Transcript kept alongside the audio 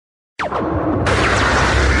Hello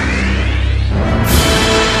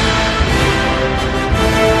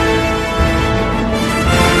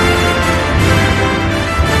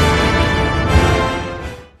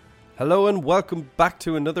and welcome back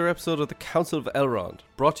to another episode of the Council of Elrond,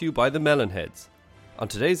 brought to you by the Melonheads. On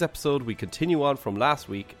today's episode, we continue on from last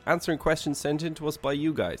week, answering questions sent in to us by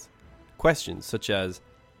you guys. Questions such as,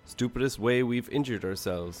 stupidest way we've injured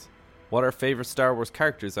ourselves, what our favourite Star Wars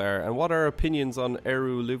characters are, and what our opinions on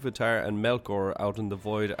Eru, Iluvatar and Melkor out in the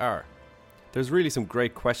void are. There's really some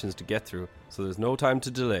great questions to get through, so there's no time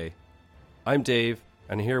to delay. I'm Dave,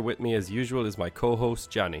 and here with me as usual is my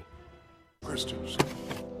co-host Johnny. Questions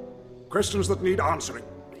that need answering.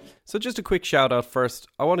 So just a quick shout out first.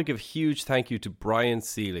 I want to give a huge thank you to Brian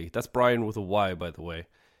Seeley. That's Brian with a Y, by the way.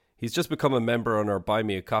 He's just become a member on our Buy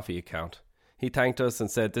Me a Coffee account. He thanked us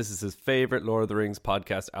and said this is his favourite Lord of the Rings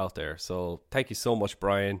podcast out there. So thank you so much,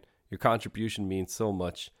 Brian. Your contribution means so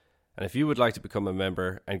much. And if you would like to become a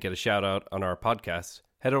member and get a shout out on our podcast,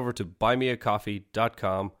 head over to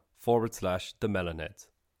buymeacoffee.com/the Melonheads.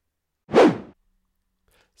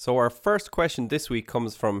 So our first question this week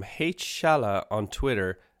comes from H. Shala on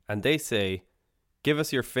Twitter, and they say, give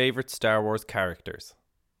us your favourite Star Wars characters.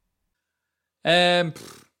 I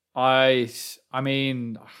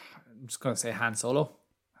mean, I'm just going to say Han Solo.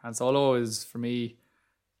 Han Solo is, for me,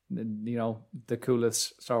 the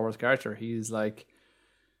coolest Star Wars character. He's like,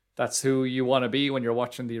 that's who you want to be when you're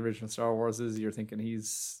watching the original Star Wars. You're thinking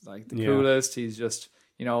he's like the coolest. He's just,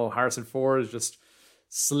 Harrison Ford is just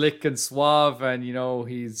slick and suave, and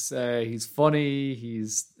he's funny,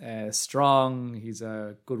 he's strong, he's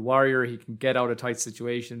a good warrior. He can get out of tight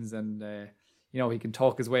situations, and he can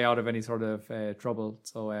talk his way out of any sort of trouble.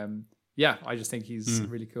 So I just think he's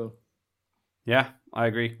really cool. Yeah, I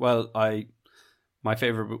agree. Well, my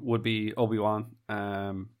favorite would be Obi-Wan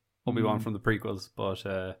from the prequels, but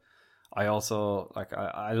I also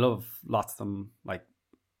I love lots of them, like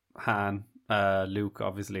Han, Luke,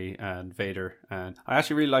 obviously, and Vader, and I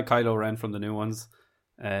actually really like Kylo Ren from the new ones.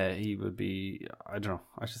 He would be, I don't know,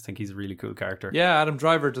 I just think he's a really cool character. Yeah, Adam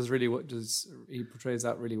Driver he portrays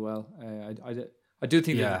that really well. I do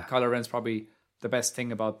think that Kylo Ren's probably the best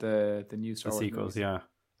thing about the new Star Wars sequels, movies.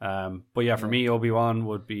 But for me, Obi-Wan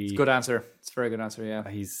would be... It's a good answer. It's a very good answer, yeah.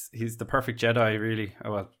 He's the perfect Jedi, really.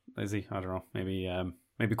 Oh, well, is he? I don't know.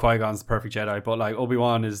 Maybe Qui-Gon's the perfect Jedi, but like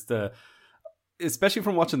Obi-Wan is especially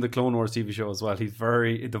from watching the Clone Wars TV show as well,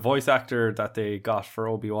 the voice actor that they got for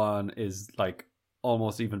Obi-Wan is like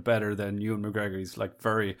almost even better than Ewan McGregor. He's like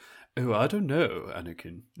very, I don't know,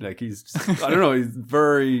 Anakin. Like he's just, I don't know, he's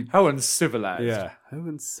very... How uncivilized. Yeah, how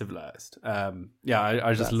uncivilized. I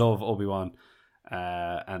just love Obi-Wan.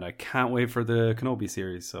 And I can't wait for the Kenobi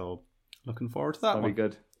series, so looking forward to that one. Be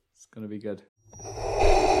good. It's going to be good.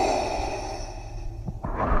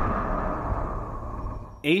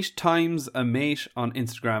 8 times a mate on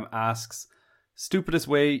Instagram asks, stupidest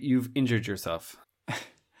way you've injured yourself.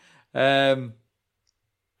 I've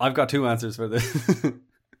got 2 answers for this.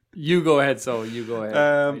 You go ahead. I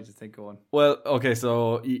need to think of one. Well, okay,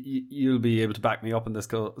 so you'll be able to back me up on this.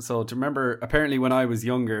 So to remember, apparently when I was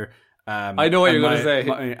younger, I know what you're going to say.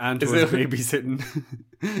 My aunt was babysitting.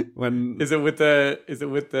 Is it with the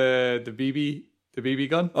BB? The BB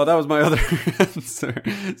gun? Oh, that was my other answer.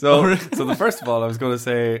 So the first of all, I was going to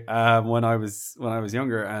say when I was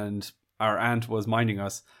younger and our aunt was minding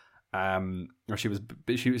us, or she was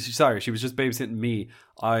just babysitting me.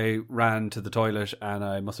 I ran to the toilet and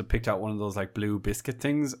I must have picked out one of those like blue biscuit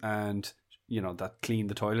things, and that cleaned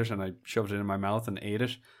the toilet, and I shoved it in my mouth and ate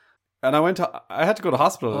it. And I had to go to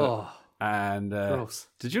hospital. Oh, and gross.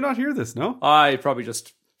 Did you not hear this? No, I probably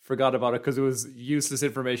just forgot about it because it was useless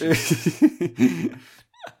information.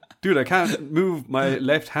 Dude, I can't move my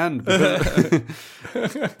left hand because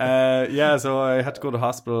so I had to go to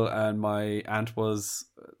hospital, and my aunt was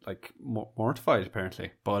like mortified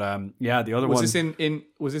apparently. But the other was one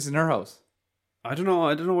was this in her house? I don't know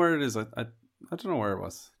where it is. I don't know where it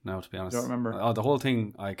was now, to be honest. I don't remember. Oh, the whole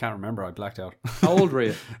thing, I can't remember. I blacked out. How old were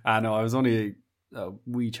you? No, I was only a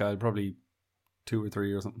wee child, probably 2 or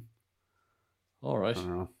 3 or something. All right. I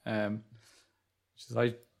don't know.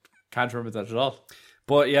 I can't remember that at all.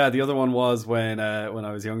 But yeah, the other one was when I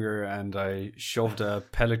was younger and I shoved a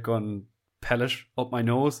pellet gun pellet up my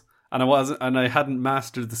nose. And I hadn't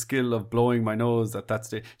mastered the skill of blowing my nose at that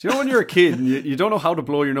stage. Do you know when you're a kid and you don't know how to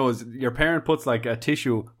blow your nose? Your parent puts like a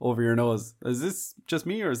tissue over your nose. Is this just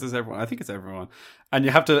me or is this everyone? I think it's everyone. And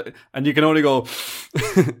you can only go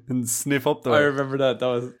and sniff up the... I remember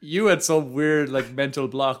that. You had some weird like mental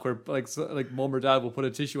block where like mom or dad will put a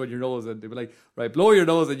tissue on your nose and they'd be like, right, blow your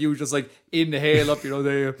nose, and you just like inhale up your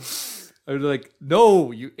nose. I was like,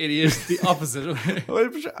 no, you idiot, the opposite.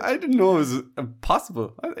 I didn't know it was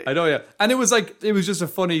possible. I know, yeah. And it was just a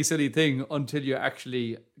funny, silly thing until you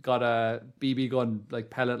actually got a BB gun, like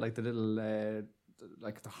pellet, like the little,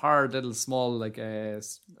 like the hard little small, like, I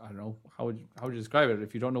don't know, how would you describe it?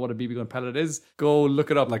 If you don't know what a BB gun pellet is, go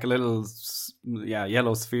look it up. Like a little,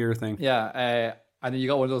 yellow sphere thing. Yeah, and then you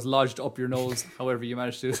got one of those lodged up your nose, however you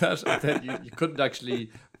managed to do that. And then you couldn't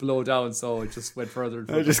actually blow down, so it just went further and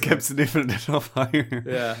further. I just kept sniffing it up higher.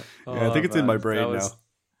 Yeah. Oh, I think it's in my brain now.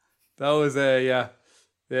 That was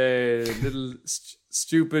little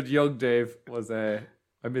stupid young Dave was I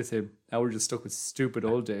miss him. Now we're just stuck with stupid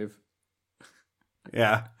old Dave.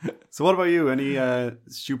 Yeah. So what about you? Any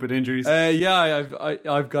stupid injuries?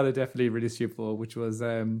 I've got a definitely really stupid one, which was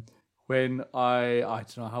when I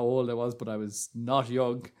don't know how old I was, but I was not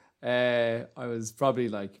young. I was probably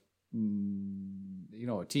like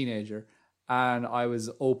a teenager, and I was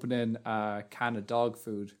opening a can of dog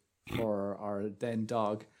food for our then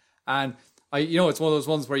dog, and it's one of those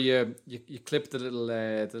ones where you clip the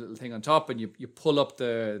little thing on top, and you pull up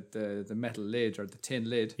the metal lid or the tin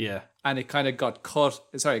lid. Yeah. And it kind of got caught.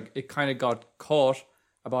 It kind of got caught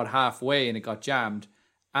about halfway, and it got jammed.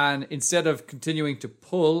 And instead of continuing to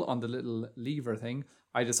pull on the little lever thing,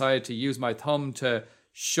 I decided to use my thumb to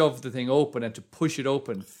shove the thing open and to push it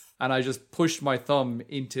open. And I just pushed my thumb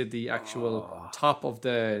into the actual top of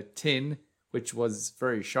the tin, which was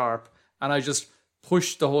very sharp. And I just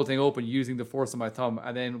pushed the whole thing open using the force of my thumb.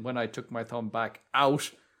 And then when I took my thumb back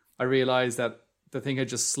out, I realized that the thing had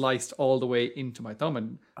just sliced all the way into my thumb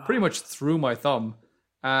and pretty much through my thumb.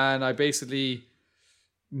 And I basically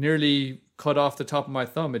nearly cut off the top of my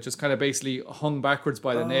thumb. It just kind of basically hung backwards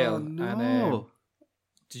by the nail. No. And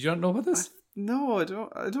did you not know about this? No,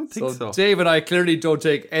 I don't think so. Dave and I clearly don't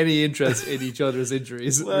take any interest in each other's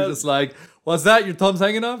injuries. Well, we're just like, what's that? Your thumb's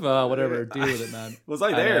hanging off? Whatever. Deal with it, man. Was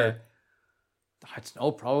I there? I don't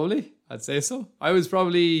know. Probably. I'd say so. I was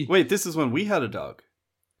probably... Wait, this is when we had a dog.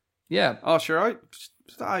 Yeah. Oh, sure. I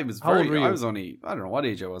was How old were you? I was only, I don't know what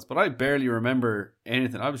age I was, but I barely remember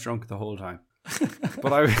anything. I was drunk the whole time.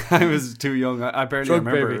 But I was too young. I barely Drunk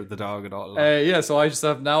remember baby. the dog at all. So I just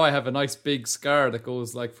have a nice big scar that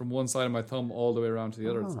goes like from one side of my thumb all the way around to the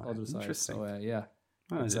other side. Interesting. So I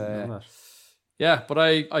didn't know that. Yeah, but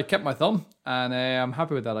I kept my thumb, and I'm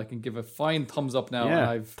happy with that. I can give a fine thumbs up now.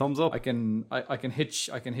 Yeah, and thumbs up. I can hitch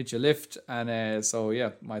a lift, and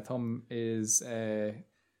my thumb is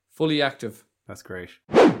fully active. That's great.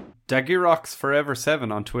 Dagirox Forever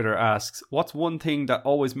 7 on Twitter asks, what's one thing that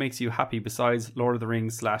always makes you happy besides Lord of the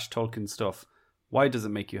Rings / Tolkien stuff? Why does it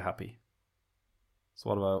make you happy?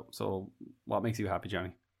 So what makes you happy,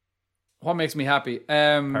 Johnny? What makes me happy?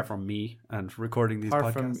 Apart from me and recording these podcasts.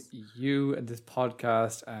 Apart from you and this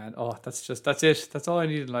podcast, and that's it. That's all I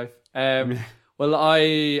need in life. Well,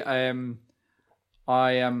 I'm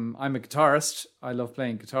a guitarist. I love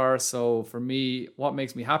playing guitar. So for me, what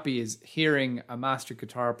makes me happy is hearing a master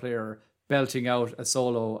guitar player belting out a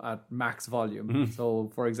solo at max volume.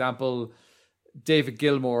 So for example, David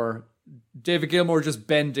Gilmour just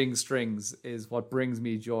bending strings is what brings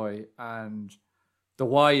me joy. And the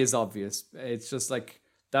why is obvious. It's just like,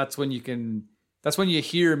 that's when you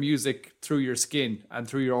hear music through your skin and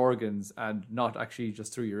through your organs and not actually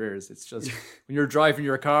just through your ears. It's just when you're driving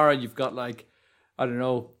your car and you've got like, I don't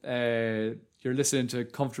know, you're listening to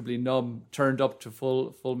Comfortably Numb turned up to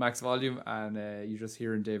full max volume, and you're just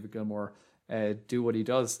hearing David Gilmour do what he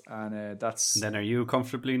does, and that's... And then are you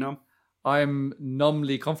comfortably numb? I'm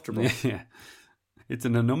numbly comfortable. Yeah. It's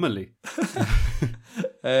an anomaly.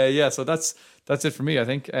 So that's it for me, I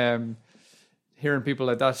think. Hearing people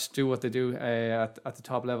like that do what they do at the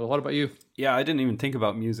top level. What about you? Yeah, I didn't even think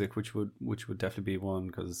about music, which would definitely be one,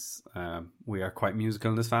 because we are quite musical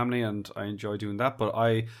in this family, and I enjoy doing that. But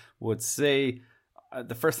I would say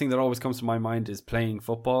the first thing that always comes to my mind is playing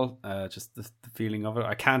football. Just the feeling of it.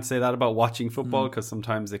 I can't say that about watching football, because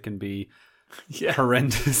sometimes it can be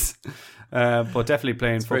horrendous. But definitely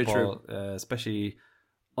playing football, especially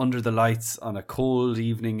under the lights on a cold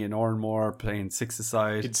evening in Oranmore, playing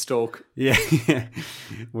six-a-side in Stoke. Yeah,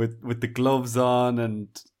 with the gloves on, and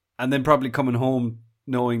then probably coming home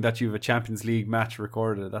knowing that you have a Champions League match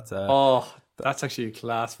recorded. That's actually a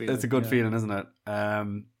class feeling. It's a good feeling, isn't it?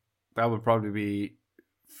 That would probably be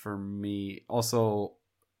for me. Also,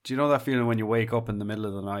 do you know that feeling when you wake up in the middle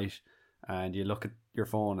of the night and you look at your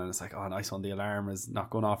phone and it's like, oh, nice one, the alarm is not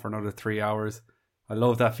going off for another 3 hours. I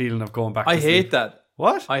love that feeling of going back to sleep. I hate that.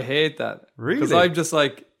 What? I hate that. Really? Because I'm just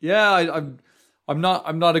like, I'm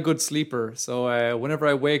not a good sleeper. So whenever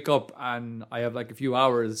I wake up and I have like a few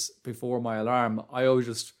hours before my alarm, I always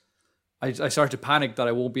just I start to panic that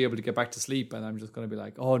I won't be able to get back to sleep, and I'm just going to be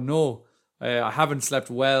like, oh no, I haven't slept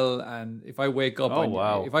well. And if I wake up,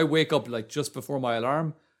 if I wake up like just before my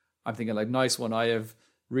alarm, I'm thinking like, nice one, I have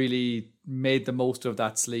really made the most of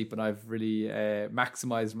that sleep, and I've really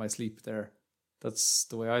maximized my sleep there. That's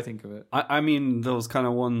the way I think of it. I mean, those kind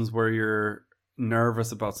of ones where you're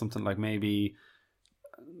nervous about something, like maybe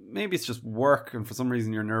it's just work, and for some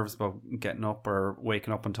reason you're nervous about getting up or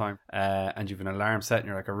waking up on time, and you've an alarm set and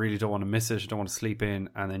you're like, I really don't want to miss it, I don't want to sleep in,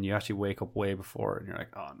 and then you actually wake up way before and you're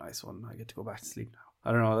like, oh, nice one, I get to go back to sleep now.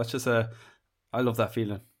 I don't know, that's just I love that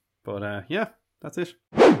feeling. But yeah, that's it.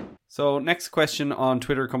 So next question on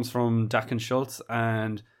Twitter comes from Dakin Schultz,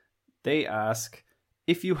 and they ask,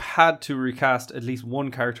 if you had to recast at least one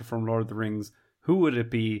character from Lord of the Rings, who would it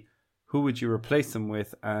be? Who would you replace them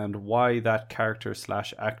with, and why that character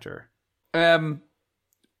 / actor? Again,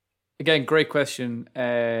 great question.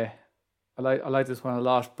 I like this one a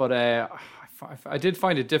lot, but I did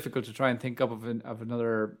find it difficult to try and think up of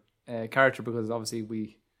another character, because obviously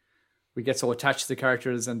we get so attached to the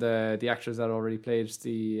characters and the actors that already played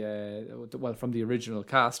from the original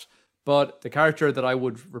cast. But the character that I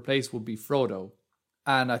would replace would be Frodo,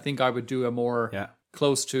 and I think I would do a more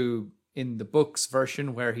close to in the books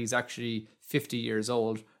version, where he's actually 50 years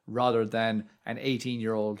old rather than an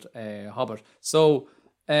 18-year-old hobbit. So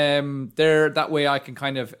that way I can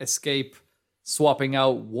kind of escape swapping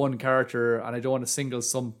out one character, and I don't want to single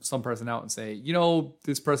some person out and say, you know,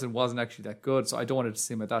 this person wasn't actually that good, so I don't want it to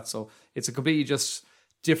seem like that. So it's a completely just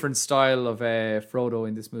different style of Frodo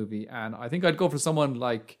in this movie, and I think I'd go for someone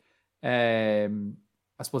like I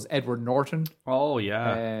suppose Edward Norton. Oh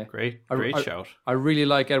yeah, great shout. I really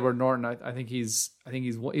like Edward Norton. I think he's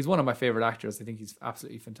one of my favorite actors. I think he's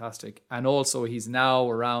absolutely fantastic, and also he's now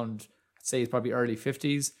around, I'd say he's probably early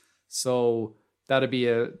 50s. So that'd be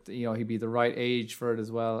he'd be the right age for it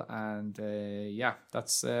as well. And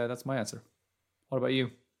that's my answer. What about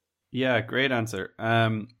you? Yeah, great answer.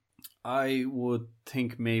 I would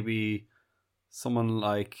think maybe someone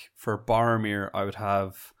like, for Boromir, I would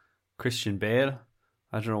have Christian Bale.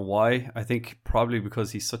 I don't know why. I think probably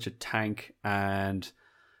because he's such a tank, and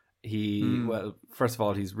well, first of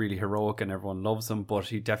all, he's really heroic and everyone loves him, but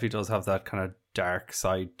he definitely does have that kind of dark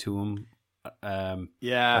side to him. I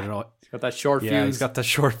don't know. He's got that short fuse. Yeah, he's got that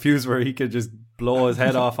short fuse where he could just blow his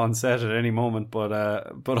head off on set at any moment. But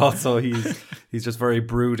also he's just very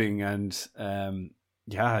brooding, and I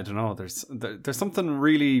don't know. There's something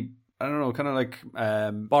really, I don't know, kind of like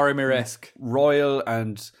Boromir-esque, royal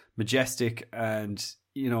and majestic, and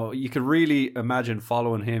you could really imagine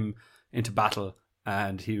following him into battle,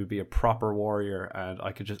 and he would be a proper warrior, and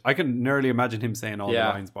I can nearly imagine him saying all the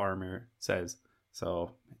lines Boromir says.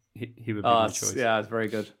 So he would be my choice. Yeah, it's very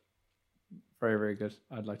good. Very, very good.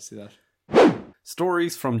 I'd like to see that.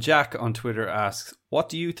 Stories from Jack on Twitter asks, what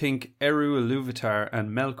do you think Eru Ilúvatar and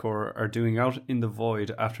Melkor are doing out in the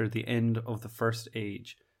void after the end of the First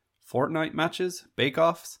Age? Fortnite matches?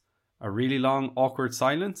 Bake-offs? A really long, awkward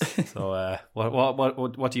silence? So,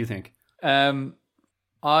 what do you think? Well,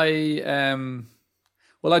 I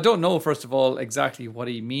don't know, first of all, exactly what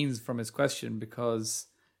he means from his question, because,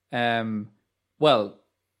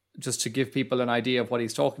 just to give people an idea of what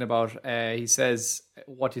he's talking about, he says,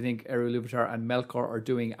 what do you think Eru Ilúvatar and Melkor are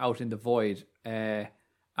doing out in the void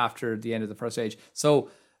after the end of the First Age? So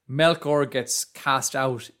Melkor gets cast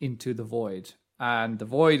out into the void, and the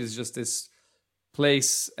void is just this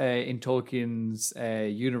place in Tolkien's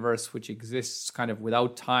universe which exists kind of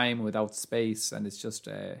without time, without space, and it's just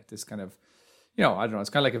this kind of, I don't know, it's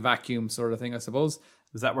kind of like a vacuum sort of thing, I suppose.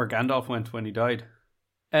 Is that where Gandalf went when he died?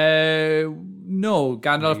 No,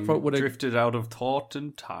 Gandalf would have drifted out of thought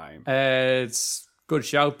and time. It's good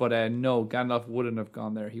shout, but no, Gandalf wouldn't have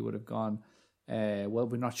gone there. He would have gone,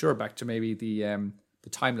 we're not sure, back to maybe the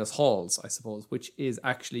Timeless Halls, I suppose, which is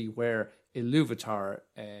actually where Ilúvatar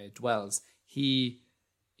dwells. He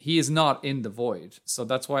is not in the void, so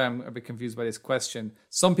that's why I'm a bit confused by this question.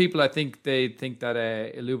 Some people, I think, they think that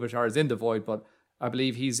Ilúvatar is in the void, but I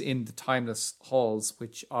believe he's in the Timeless Halls,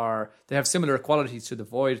 which they have similar qualities to the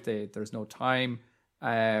void. There's no time,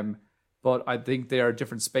 but I think they are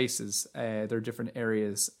different spaces. They're different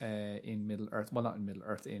areas in Middle Earth. Well, not in Middle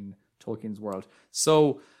Earth, in Tolkien's world.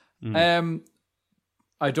 So,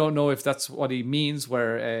 I don't know if that's what he means,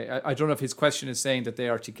 where I don't know if his question is saying that they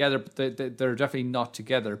are together, but they're definitely not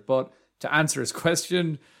together. But to answer his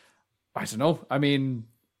question, I don't know. I mean,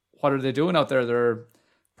 what are they doing out there? They're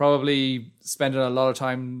probably spending a lot of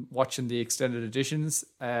time watching the extended editions.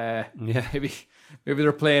 Maybe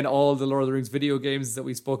they're playing all the Lord of the Rings video games that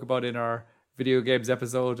we spoke about in our video games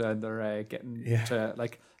episode, and they're getting to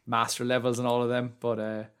like master levels and all of them.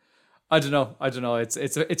 But I don't know.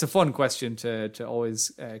 It's a fun question to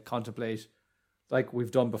always contemplate, like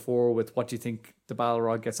we've done before with what do you think the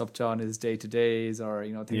Balrog gets up to on his day-to-days, or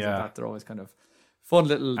things like that. They're always kind of fun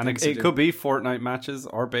little and things it could be Fortnite matches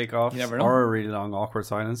or bake-offs or a really long awkward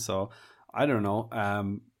silence. So I don't know.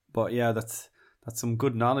 But yeah, that's some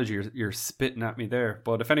good knowledge you're spitting at me there.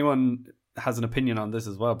 But if anyone has an opinion on this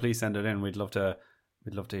as well, please send it in. We'd love to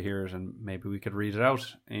hear it, and maybe we could read it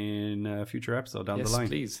out in a future episode down the line. Yes,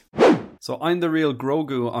 please. So I'm the real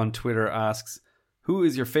Grogu on Twitter asks, who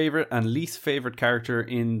is your favorite and least favorite character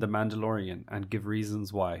in The Mandalorian, and give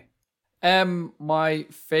reasons why. My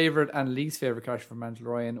favorite and least favorite character from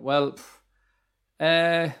Mandalorian. Well,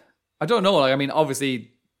 I don't know. Like, I mean,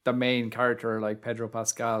 obviously the main character, like Pedro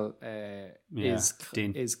Pascal,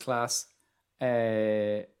 is class.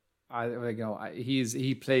 He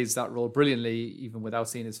plays that role brilliantly, even without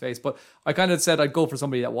seeing his face. But I kind of said I'd go for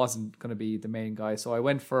somebody that wasn't going to be the main guy, so I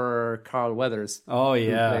went for Carl Weathers. Oh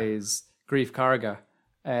yeah, who plays Grief Karga,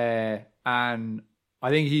 and I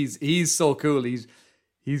think he's so cool. He's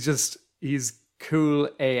cool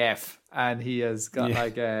AF, and he has got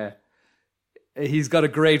he's got a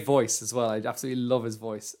great voice as well. I absolutely love his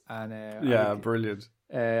voice, and brilliant.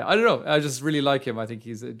 I don't know. I just really like him. I think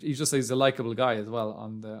he's a likable guy as well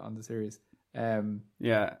on the series. And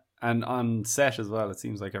on set as well, it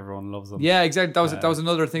seems like everyone loves him. Yeah, exactly. That was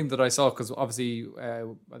another thing that I saw, because obviously I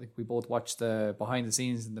think we both watched the behind the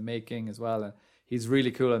scenes and the making as well, and he's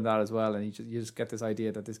really cool in that as well. And you just get this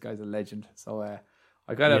idea that this guy's a legend. So I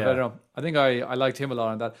don't know. I think I liked him a lot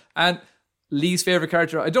on that. And least favorite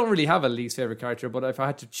character, I don't really have a least favorite character, but if I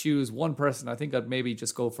had to choose one person, I think I'd maybe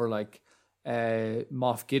just go for like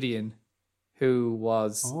Moff Gideon, who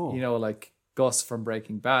was like Gus from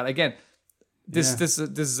Breaking Bad. Again, this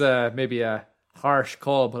is maybe a harsh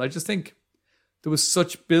call, but I just think there was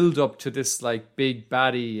such build up to this like big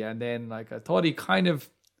baddie, and then like I thought I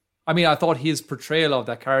thought his portrayal of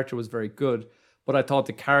that character was very good, but I thought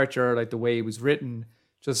the character, like the way he was written,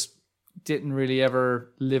 just didn't really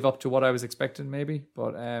ever live up to what I was expecting, maybe.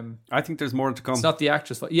 But I think there's more to come. It's not the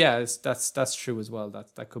actress, but that's true as well.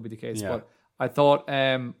 That could be the case. Yeah. But I thought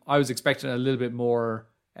I was expecting a little bit more,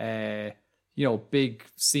 big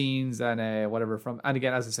scenes and whatever from. And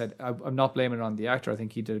again, as I said, I'm not blaming it on the actor. I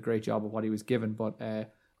think he did a great job of what he was given, but I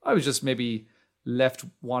was just maybe left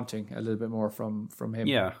wanting a little bit more from him.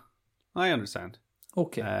 Yeah, I understand.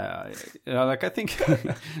 Okay. I think,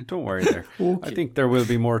 don't worry there. Okay. I think there will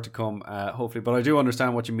be more to come, hopefully. But I do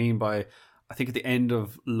understand what you mean by, I think at the end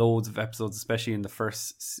of loads of episodes, especially in the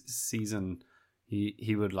first season,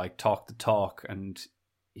 he would like talk the talk, and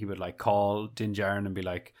he would like call Din Djarin and be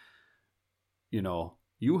like,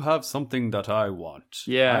 you have something that I want.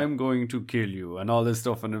 Yeah. I'm going to kill you and all this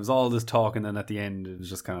stuff. And it was all this talk. And then at the end, it was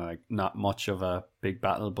just kind of like not much of a big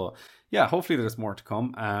battle. But yeah, hopefully there's more to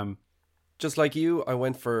come. Just like you, I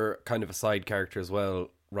went for kind of a side character as well,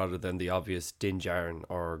 rather than the obvious Din Djarin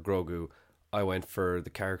or Grogu. I went for the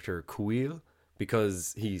character Kuil,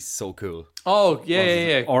 because he's so cool. Oh,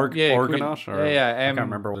 yeah. Organaut? Or, I can't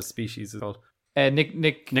remember what the species is called. Nick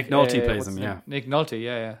Nolte plays him, yeah. Nick Nolte,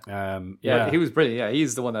 yeah. Yeah, he was brilliant. Yeah,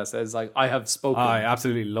 he's the one that says, like, I have spoken. I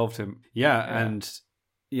absolutely loved him. Yeah, and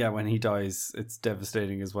when he dies, it's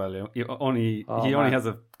devastating as well. He only has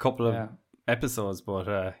a couple of episodes,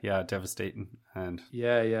 but devastating. And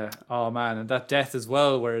oh man, and that death as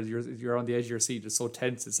well, where you're on the edge of your seat, it's so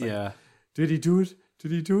tense. It's like, did he do it?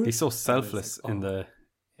 He's so selfless in the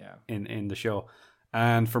show.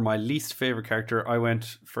 And for my least favorite character, I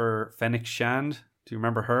went for Fennec Shand. Do you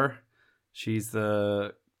remember her? She's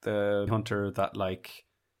the hunter that like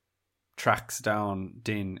tracks down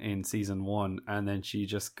Din in season 1, and then she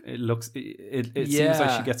just it seems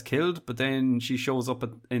like she gets killed, but then she shows up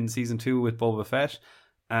in season 2 with Boba Fett.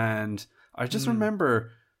 And I just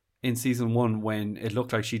remember in season 1 when it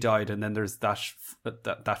looked like she died, and then there's that foot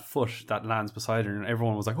that lands beside her, and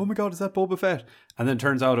everyone was like, "Oh my god, is that Boba Fett?" And then it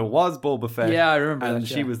turns out it was Boba Fett. Yeah, I remember and that.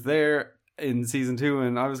 She was there in season 2,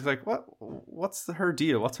 and I was like, what's her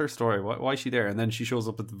deal? What's her story? Why is she there? And then she shows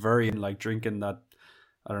up at the very end, like drinking that,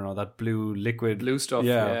 I don't know, that blue stuff.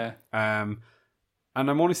 Yeah. And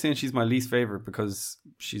I'm only saying she's my least favorite because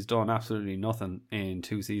she's done absolutely nothing in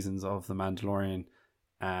 2 seasons of The Mandalorian,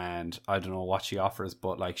 and I don't know what she offers,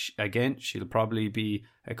 but like again, she'll probably be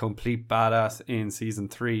a complete badass in season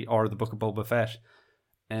 3 or the Book of Boba Fett.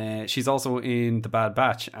 She's also in The Bad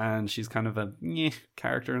Batch, and she's kind of a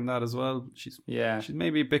character in that as well. She's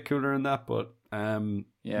maybe a bit cooler in that, but I don't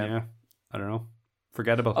know,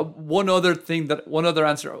 forgettable. One other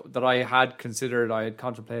answer that I had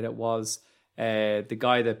contemplated was the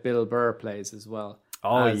guy that Bill Burr plays as well.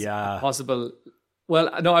 Oh yeah, possible. Well,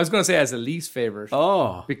 no, I was going to say as a least favorite.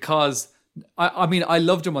 Oh. Because I mean, I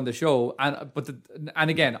loved him on the show, and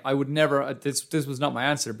again, I would never. This was not my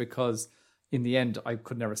answer because in the end, I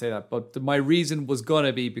could never say that. But my reason was going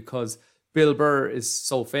to be because Bill Burr is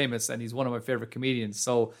so famous and he's one of my favorite comedians.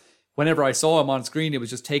 So whenever I saw him on screen, it was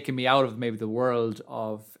just taking me out of maybe the world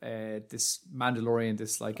of this Mandalorian,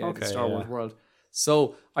 this the Star Wars world.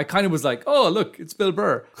 So I kind of was like, oh, look, it's Bill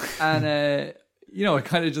Burr. And, it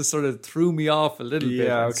kind of just sort of threw me off a little bit.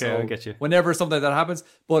 Yeah, And okay, so I get you. Whenever something like that happens,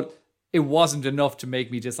 but it wasn't enough to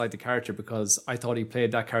make me dislike the character because I thought he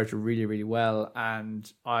played that character really, really well.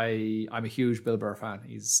 And I'm a huge Bill Burr fan.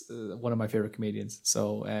 He's one of my favorite comedians.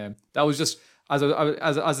 So that was just, as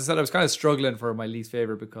I said, I was kind of struggling for my least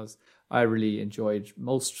favorite because I really enjoyed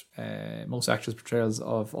most actors' portrayals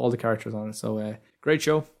of all the characters on it. So great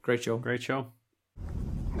show.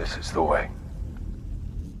 This is the way.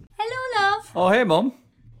 Hello, love. Oh, hey, Mum.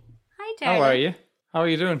 Hi, darling. How are you? How are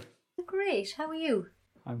you doing? Great. How are you?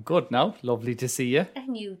 I'm good now. Lovely to see you.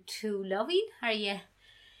 And you too, lovey. Are you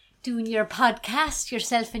doing your podcast,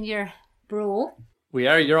 yourself and your bro? We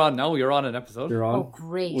are. You're on now. You're on an episode. You're on. Oh,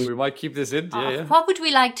 great. We might keep this in. Yeah. What would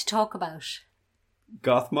we like to talk about?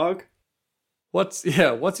 Gothmog? What's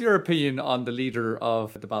your opinion on the leader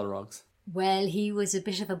of the Balrogs? Well, he was a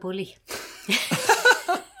bit of a bully.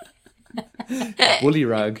 Bully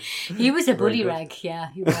rag. He was a bully rag.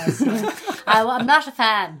 Yeah, he was. Yeah. I'm not a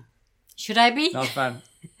fan. Should I be? Not a fan.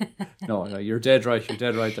 No, you're dead right. You're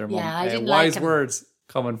dead right there, Mum. Yeah, I didn't wise like him. words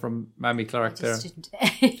coming from Mammy Clark there.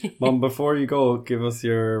 Mum, before you go, give us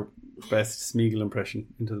your best Smeagol impression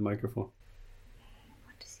into the microphone.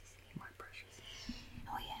 What does he say? My precious.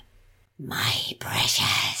 Oh, yeah. My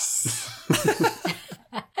precious.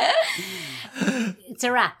 It's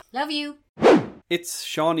a wrap. Love you. It's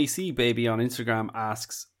Shawnee C Baby on Instagram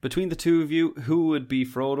asks, between the two of you, who would be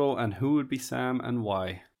Frodo and who would be Sam and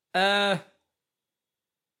why?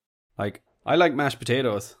 Like, I like mashed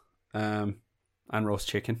potatoes, and roast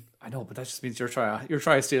chicken. I know, but that just means you're trying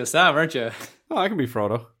to steal Sam, aren't you? Oh, I can be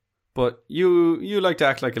Frodo. But you like to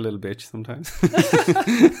act like a little bitch sometimes.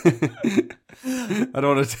 I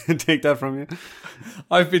don't want to take that from you.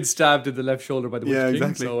 I've been stabbed in the left shoulder by the Witch King,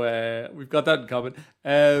 exactly. so we've got that in common.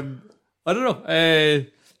 I don't know.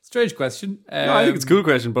 Strange question. No, I think it's a cool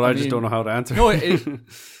question, but I just mean, don't know how to answer. No, it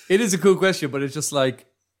is a cool question, but it's just like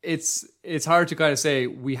it's hard to kind of say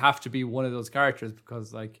we have to be one of those characters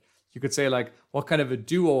because like you could say like what kind of a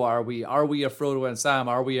duo are we? Are we a Frodo and Sam?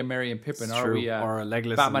 Are we a Merry and Pippin? It's are true. we a Or a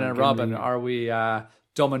Legolas Batman and Robin? Gimli? Are we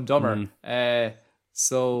Dumb and Dumber?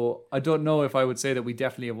 So I don't know if I would say that we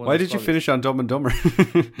definitely have one. Why of those did you qualities. finish on Dumb and Dumber?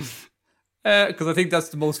 Because I think that's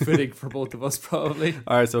the most fitting for both of us, probably.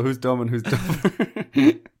 All right, so who's dumb and who's dumber?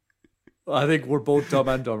 I think we're both dumb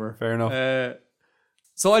and dumber. Fair enough.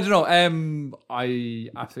 So I don't know. I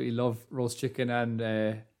absolutely love roast chicken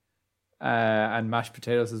and mashed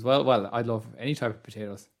potatoes as well. Well, I love any type of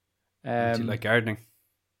potatoes. Do you like gardening?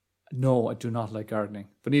 No, I do not like gardening,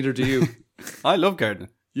 but neither do you. I love gardening.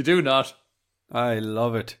 You do not. I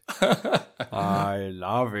love it. I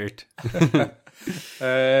love it.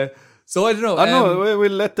 So I don't know. I don't know.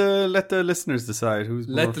 We'll let the listeners decide who's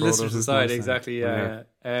more Let the Frodo, listeners who's decide more Sam. exactly. Yeah.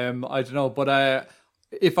 I don't know, but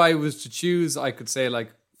if I was to choose, I could say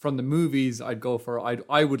like from the movies, I'd go for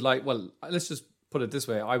I would like. Well, let's just put it this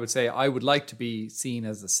way. I would say I would like to be seen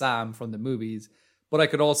as the Sam from the movies, but I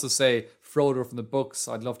could also say Frodo from the books.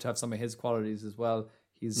 I'd love to have some of his qualities as well.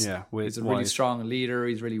 He's a really wise. strong leader.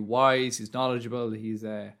 He's really wise. He's knowledgeable.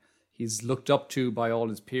 He's looked up to by all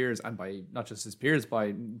his peers and by not just his peers,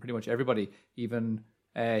 by pretty much everybody. Even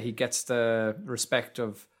he gets the respect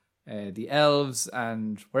of the elves,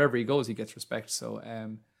 and wherever he goes, he gets respect. So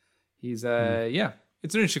he's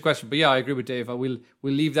it's an interesting question. But yeah, I agree with Dave. We'll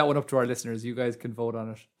leave that one up to our listeners. You guys can vote on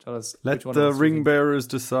it. Tell us Let which one the of us you ring think. bearers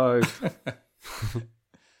decide.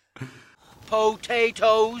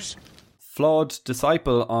 Potatoes. Flawed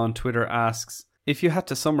Disciple on Twitter asks, if you had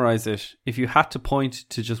to summarize it, if you had to point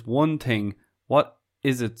to just one thing, what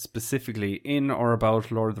is it specifically in or about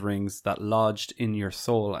Lord of the Rings that lodged in your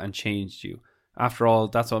soul and changed you? After all,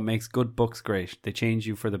 that's what makes good books great. They change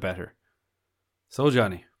you for the better. So,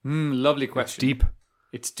 Johnny. Lovely question. Deep.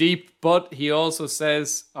 It's deep, but he also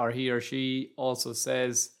says, or he or she also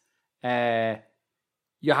says,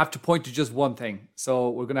 you have to point to just one thing. So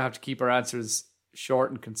we're going to have to keep our answers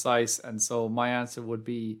short and concise. And so my answer would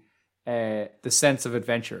be the sense of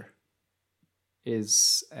adventure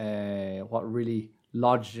is what really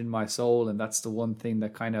lodged in my soul. And that's the one thing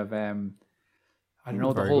that kind of I don't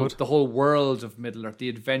know, the whole world of Middle Earth, the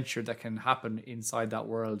adventure that can happen inside that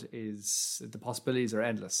world is, the possibilities are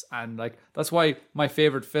endless. And like, that's why my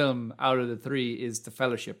favorite film out of the three is The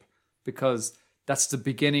Fellowship, because that's the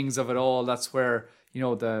beginnings of it all. That's where, you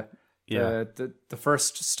know, the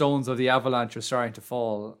first stones of the avalanche are starting to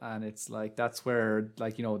fall. And it's like, that's where,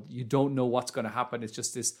 like, you know, you don't know what's going to happen. It's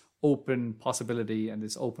just this open possibility and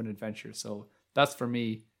this open adventure. So that's for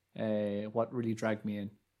me what really dragged me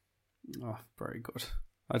in. Oh, very good.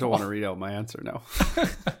 I don't want to read out my answer now.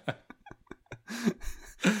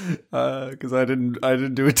 Because I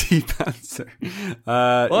didn't do a deep answer.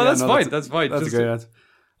 That's fine. That's fine. That's a great answer.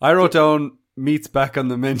 I wrote down meat's back on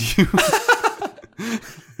the menu.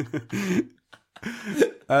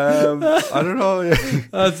 I don't know.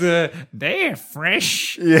 That's they're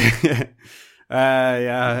fresh. Yeah.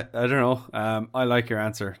 I don't know. I like your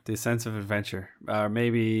answer. The sense of adventure.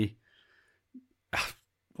 Maybe.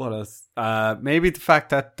 What else? Maybe the fact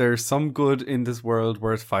that there's some good in this world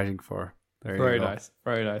worth fighting for. There Very you go. nice.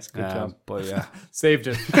 Very nice. Good job. But yeah. Saved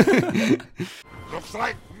it. Looks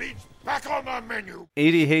like meat's back on the menu.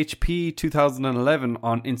 ADHP 2011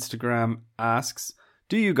 on Instagram asks,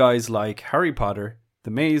 do you guys like Harry Potter, The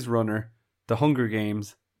Maze Runner, The Hunger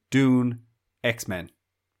Games, Dune, X-Men?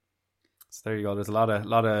 So there you go. There's a lot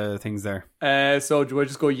of things there. So do I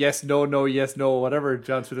just go yes, no, yes, no, whatever,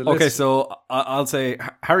 John, through the list? Okay, so I'll say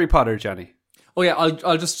Harry Potter, Johnny. Oh yeah,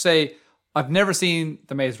 I'll just say I've never seen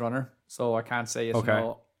The Maze Runner, so I can't say yes or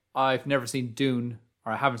no. I've never seen Dune,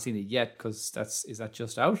 or I haven't seen it yet, because is that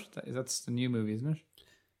just out? That's the new movie, isn't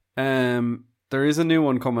it? There is a new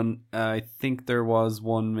one coming. I think there was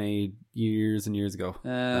one made years and years ago.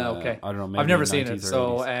 Okay. I don't know. Maybe I've never seen it,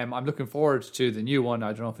 so 80s. I'm looking forward to the new one.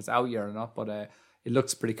 I don't know if it's out yet or not, but it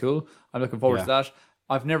looks pretty cool. I'm looking forward to that.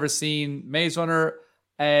 I've never seen Maze Runner.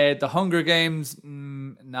 The Hunger Games,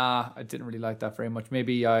 nah, I didn't really like that very much.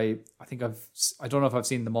 Maybe I don't know if I've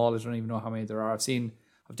seen them all. I don't even know how many there are. I've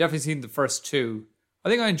definitely seen the first two. I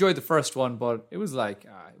think I enjoyed the first one, but it was like,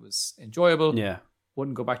 it was enjoyable. Yeah.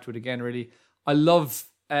 Wouldn't go back to it again, really. I love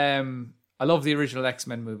the original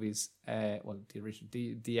X-Men movies.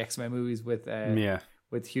 The X-Men movies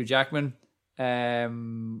with Hugh Jackman.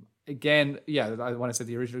 Again, when I said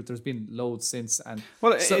the original, there's been loads since. And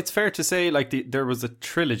it's fair to say like there was a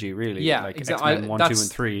trilogy, really. Yeah, like exactly. X-Men 1, 2, and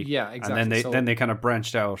 3. Yeah, exactly. And then they kind of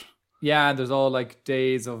branched out. Yeah, and there's all like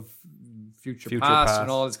Days of Future Past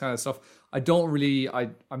and all this kind of stuff. I'm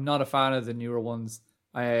not a fan of the newer ones.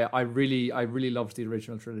 I really loved the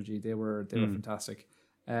original trilogy. They were fantastic.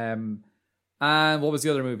 And what was the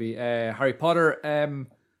other movie? Harry Potter.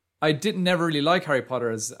 I didn't never really like Harry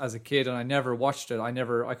Potter as a kid, and I never watched it. I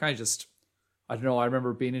don't know. I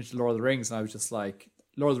remember being into Lord of the Rings, and I was just like,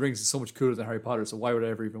 Lord of the Rings is so much cooler than Harry Potter, so why would I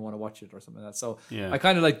ever even want to watch it or something like that? So I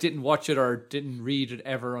kind of like didn't watch it or didn't read it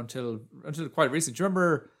ever until quite recently. Do you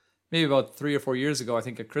remember maybe about 3 or 4 years ago? I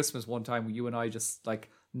think at Christmas one time, you and I just like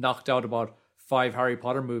knocked out about 5 Harry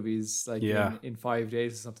Potter movies in 5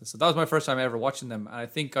 days or something. So that was my first time ever watching them, and I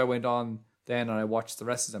think I went on then and I watched the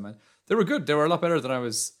rest of them, and they were good. They were a lot better than I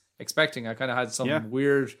was expecting. I kind of had some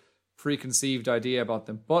weird preconceived idea about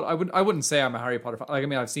them, but I wouldn't say I'm a Harry Potter fan. Like, I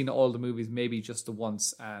mean, I've seen all the movies maybe just the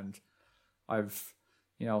once, and I've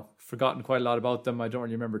forgotten quite a lot about them. I don't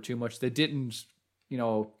really remember too much. They didn't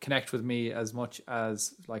connect with me as much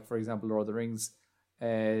as, like, for example, Lord of the Rings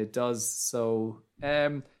does. So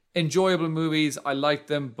enjoyable movies. I like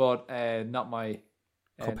them, but not my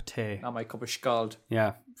cup of tea. Not my cup of scald.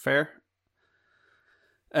 Yeah, fair.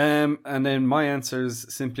 And then my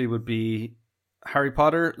answers simply would be Harry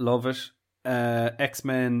Potter, love it.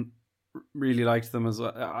 X-Men, really liked them as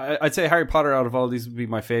well. I'd say Harry Potter out of all these would be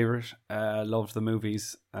my favorite. Loved the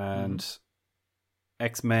movies. And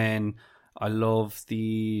X-Men, I love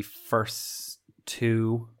the first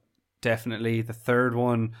 2, definitely. The third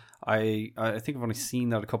one, I think I've only seen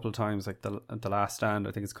that a couple of times, like the Last Stand,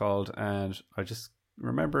 I think it's called, and I just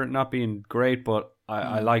remember it not being great, but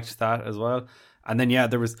I liked that as well. And then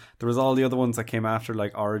there was all the other ones that came after,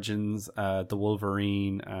 like Origins, The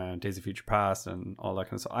Wolverine, Days of Future Past, and all that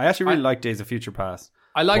kind of stuff. I actually really liked Days of Future Past.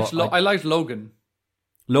 I liked Logan.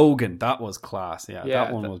 Logan, that was class. Yeah,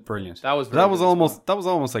 that one was brilliant. That was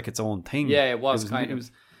almost like its own thing. Yeah, it was kind of.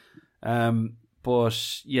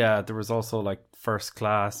 But yeah, there was also like First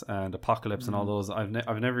Class and Apocalypse and all those. I've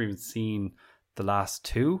never even seen the last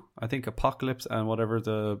 2. I think Apocalypse and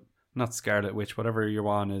whatever not Scarlet Witch, whatever your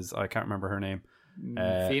one is, I can't remember her name.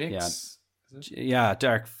 Phoenix? Yeah,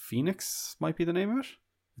 Dark Phoenix might be the name of it.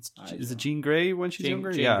 Is it Jean Grey when she's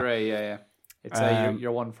younger? Jean Grey, yeah. It's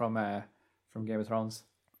your one from Game of Thrones.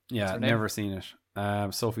 Yeah, never seen it.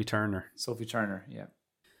 Sophie Turner, yeah.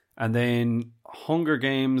 And then Hunger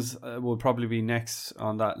Games will probably be next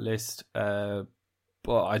on that list, but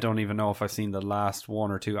I don't even know if I've seen the last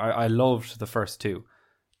one or two. I loved the first two,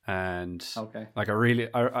 and like I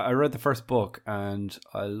read the first book and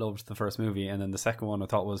I loved the first movie, and then the second one I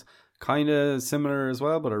thought was kind of similar as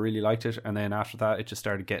well, but I really liked it. And then after that, it just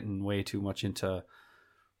started getting way too much into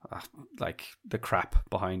like the crap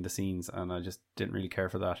behind the scenes, and I just didn't really care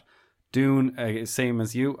for that. Dune, same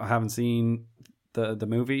as you. I haven't seen the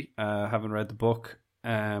movie. Haven't read the book, but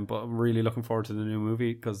I'm really looking forward to the new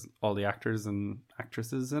movie because all the actors and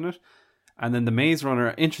actresses in it. And then the Maze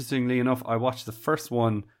Runner, interestingly enough, I watched the first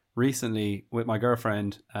one recently with my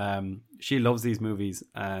girlfriend. She loves these movies,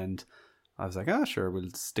 and I was like, sure, we'll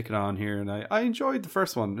stick it on here. And I enjoyed the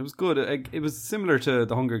first one. It was good. It was similar to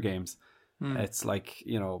the Hunger Games. It's like,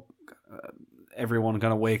 everyone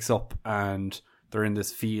kind of wakes up and they're in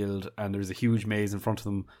this field and there's a huge maze in front of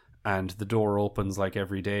them, and the door opens like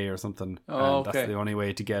every day or something. That's the only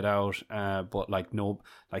way to get out. But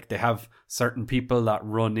they have certain people that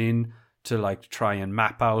run in to like try and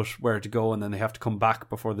map out where to go, and then they have to come back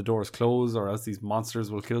before the doors close, or else these monsters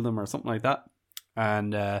will kill them or something like that.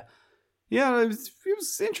 And it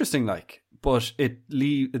was interesting, but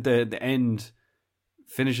the end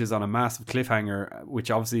finishes on a massive cliffhanger,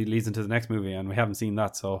 which obviously leads into the next movie, and we haven't seen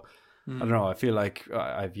that. So I don't know. I feel like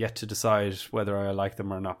I've yet to decide whether I like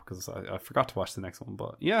them or not, because I forgot to watch the next one.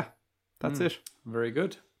 But yeah, that's it. Very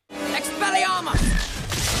good.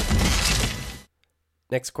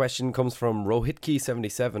 Next question comes from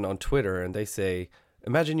Rohitki77 on Twitter, and they say,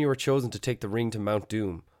 imagine you were chosen to take the ring to Mount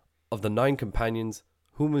Doom. Of the 9 companions,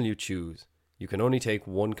 whom will you choose? You can only take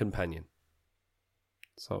one companion.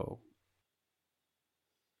 So,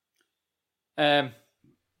 don't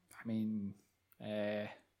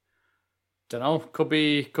know. Could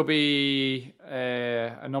be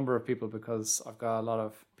a number of people, because I've got a lot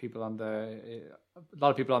of people on the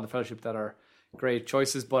Fellowship that are great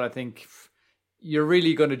choices. But I think you're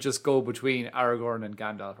really going to just go between Aragorn and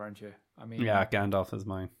Gandalf, aren't you? I mean, yeah, Gandalf is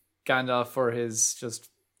mine. Gandalf for his just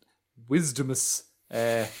wisdomous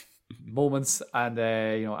moments, and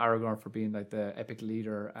Aragorn for being like the epic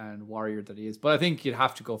leader and warrior that he is. But I think you'd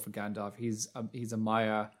have to go for Gandalf. He's a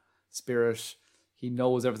Maya spirit. He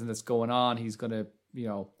knows everything that's going on. He's gonna,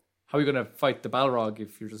 how are you gonna fight the Balrog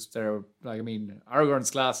if you're just there?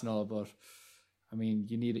 Aragorn's class and all, but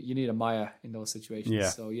you need a Maya in those situations. Yeah.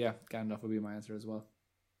 So yeah, Gandalf would be my answer as well.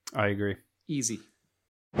 I agree. Easy.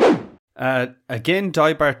 Again,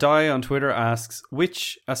 Die Bart Die on Twitter asks,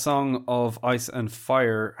 which A Song of Ice and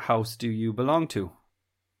Fire house do you belong to?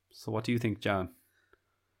 So what do you think, John?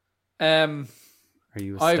 Are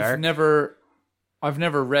you a Stark? I've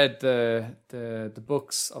never read the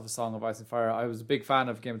books of A Song of Ice and Fire. I was a big fan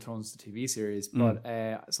of Game of Thrones, the TV series, but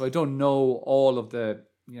so I don't know all of the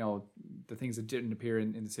the things that didn't appear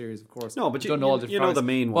in the series, of course. No, but don't know all the the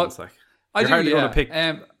main ones. I do. Hardly going to pick.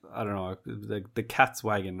 I don't know, the cat's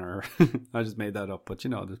wagon, or I just made that up, but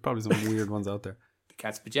there's probably some weird ones out there. The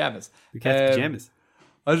cat's pajamas. The cat's pajamas.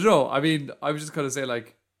 I don't know. I was just gonna say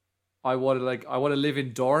I want to live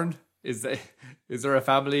in Dorne. Is there a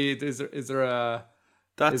family? Is there a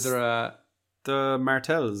the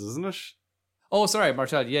Martells, isn't it? Oh, sorry,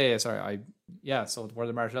 Martell. Yeah. Sorry, So where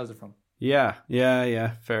the Martells are from? Yeah.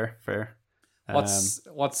 Fair.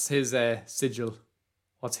 What's his sigil?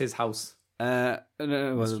 What's his house? House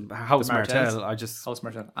Martell. House Martell.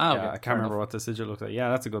 I can't remember what the sigil looks like. Yeah,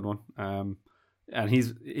 that's a good one. And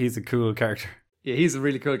he's a cool character. Yeah, he's a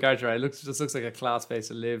really cool character. It just looks like a class place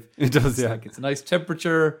to live. It does, yeah. It's a nice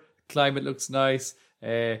temperature. Climate looks nice.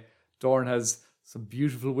 Dorne has some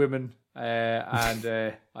beautiful women. And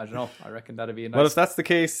I don't know. I reckon that'd be a nice. Well, if that's the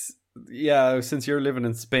case, yeah. Since you're living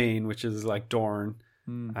in Spain, which is like Dorne,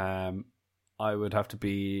 I would have to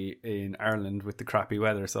be in Ireland with the crappy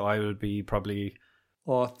weather, so I would be probably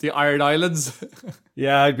the Iron Islands.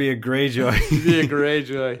 Yeah, I'd be a Greyjoy. You'd be a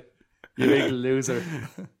Greyjoy. You big loser.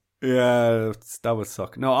 Yeah, that would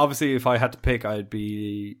suck. No, obviously, if I had to pick, I'd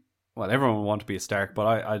be. Well, everyone would want to be a Stark, but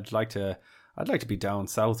I'd like to be down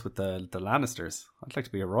south with the Lannisters. I'd like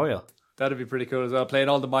to be a royal. That'd be pretty cool as well. Playing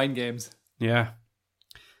all the mind games. Yeah.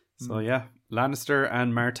 So yeah, Lannister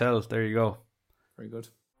and Martell. There you go. Very good.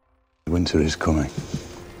 Winter is coming.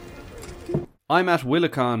 I'm at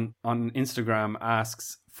Willicon on Instagram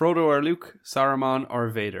asks, Frodo or Luke, Saruman or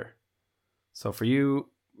Vader? So for you,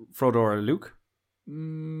 Frodo or Luke?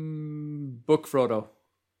 Book Frodo.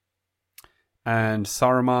 And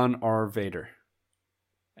Saruman or Vader?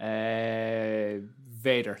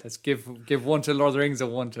 Vader. Let's give one to Lord of the Rings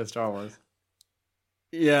and one to Star Wars.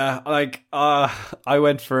 Yeah, I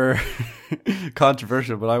went for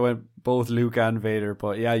controversial, but I went both Luke and Vader.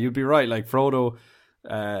 But yeah, you'd be right. Like Frodo,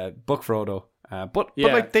 book Frodo. But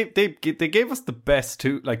like they gave us the best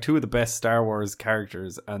two of the best Star Wars